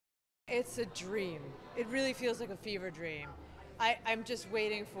It's a dream. It really feels like a fever dream. I'm just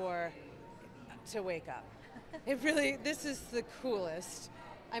waiting to wake up. This is the coolest.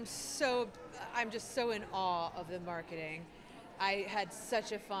 I'm just so in awe of the marketing. I had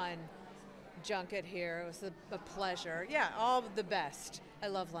such a fun junket here. It was a pleasure. Yeah, all the best. I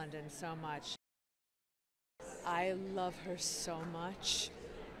love London so much. I love her so much.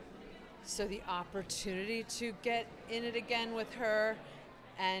 So the opportunity to get in it again with her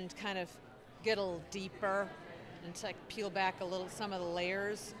and kind of get a little deeper and to like peel back a little some of the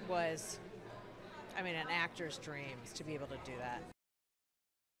layers was, I mean, an actor's dreams to be able to do that.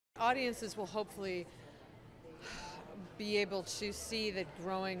 Audiences will hopefully be able to see that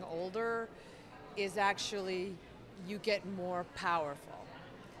growing older is actually, you get more powerful.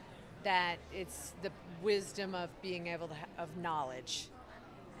 That it's the wisdom of being able to, of knowledge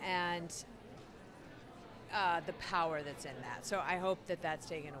and the power that's in that. So I hope that that's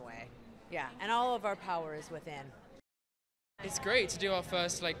taken away. Yeah, and all of our power is within. It's great to do our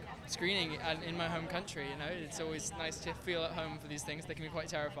first screening in my home country. You know, it's always nice to feel at home for these things. They can be quite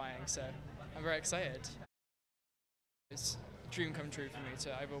terrifying, so I'm very excited. It's a dream come true for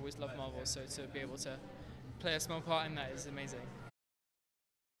me. I've always loved Marvel, so to be able to play a small part in that is amazing.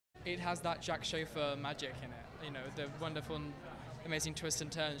 It has that Jac Schaeffer magic in it. You know, the wonderful and amazing twists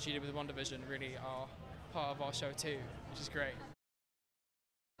and turns she did with WandaVision really are part of our show too, which is great.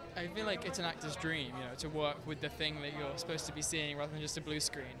 I feel like it's an actor's dream, you know, to work with the thing that you're supposed to be seeing rather than just a blue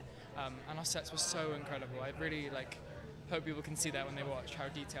screen. And our sets were so incredible. I really hope people can see that when they watch how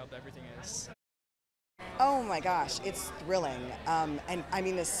detailed everything is. Oh my gosh, it's thrilling. And I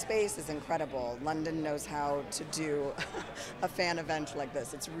mean, the space is incredible. London knows how to do a fan event like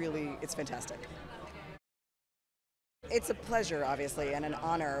this. It's fantastic. It's a pleasure, obviously, and an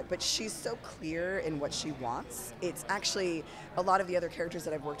honor, but she's so clear in what she wants. It's actually, a lot of the other characters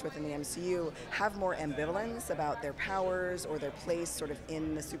that I've worked with in the MCU have more ambivalence about their powers or their place sort of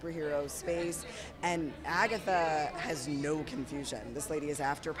in the superhero space, and Agatha has no confusion. This lady is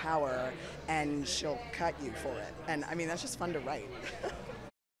after power, and she'll cut you for it. And I mean, that's just fun to write.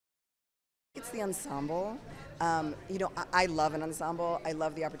 It's the ensemble. You know, I love an ensemble. I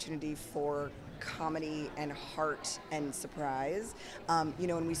love the opportunity for comedy and heart and surprise. You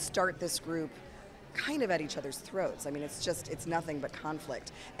know, when we start this group kind of at each other's throats, I mean, it's nothing but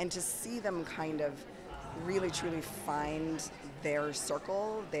conflict. And to see them kind of really truly find their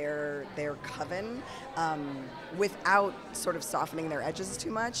circle, their coven, without sort of softening their edges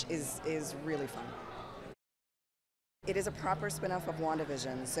too much is really fun. It is a proper spin-off of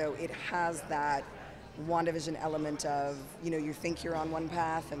WandaVision, so it has that WandaVision element of, you know, you think you're on one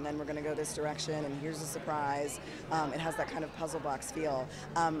path and then we're going to go this direction and here's a surprise. It has that kind of puzzle box feel.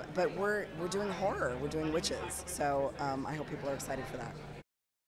 But we're doing horror, we're doing witches, so I hope people are excited for that.